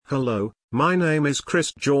Hello, my name is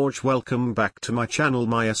Chris George. Welcome back to my channel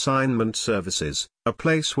My Assignment Services, a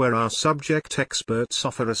place where our subject experts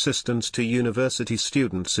offer assistance to university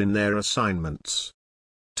students in their assignments.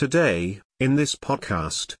 Today, in this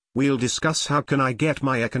podcast, we'll discuss how can I get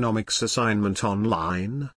my economics assignment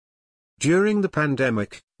online? During the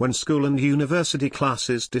pandemic, when school and university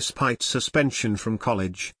classes, despite suspension from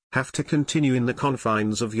college, have to continue in the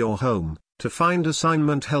confines of your home, to find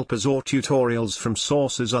assignment helpers or tutorials from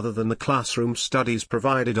sources other than the classroom studies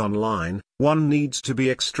provided online, one needs to be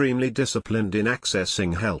extremely disciplined in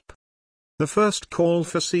accessing help. The first call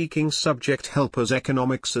for seeking subject helpers,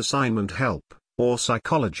 economics assignment help, or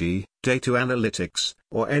psychology, data analytics,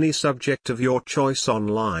 or any subject of your choice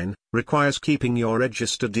online, requires keeping your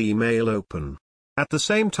registered email open. At the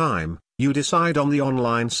same time, you decide on the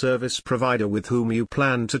online service provider with whom you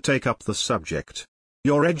plan to take up the subject.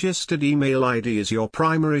 Your registered email ID is your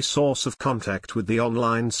primary source of contact with the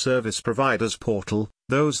online service provider's portal,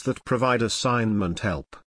 those that provide assignment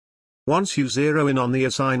help. Once you zero in on the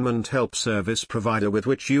assignment help service provider with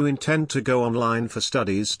which you intend to go online for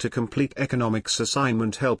studies to complete economics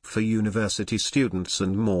assignment help for university students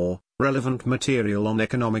and more, relevant material on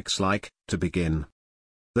economics like, to begin.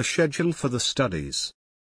 The schedule for the studies.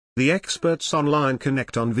 The experts online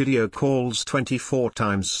connect on video calls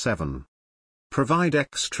 24/7. Provide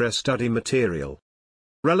extra study material.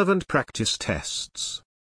 Relevant practice tests.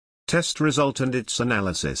 Test result and its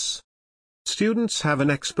analysis. Students have an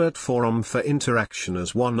expert forum for interaction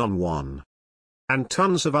as one-on-one. And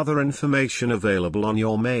tons of other information available on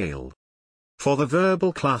your mail. For the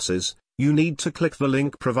verbal classes, you need to click the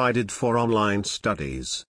link provided for online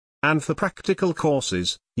studies. And for practical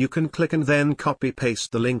courses, you can click and then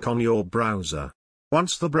copy-paste the link on your browser.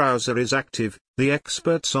 Once the browser is active, the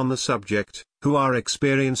experts on the subject, who are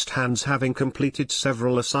experienced hands having completed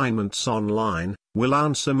several assignments online, will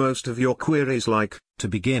answer most of your queries like, to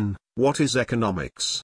begin, what is economics?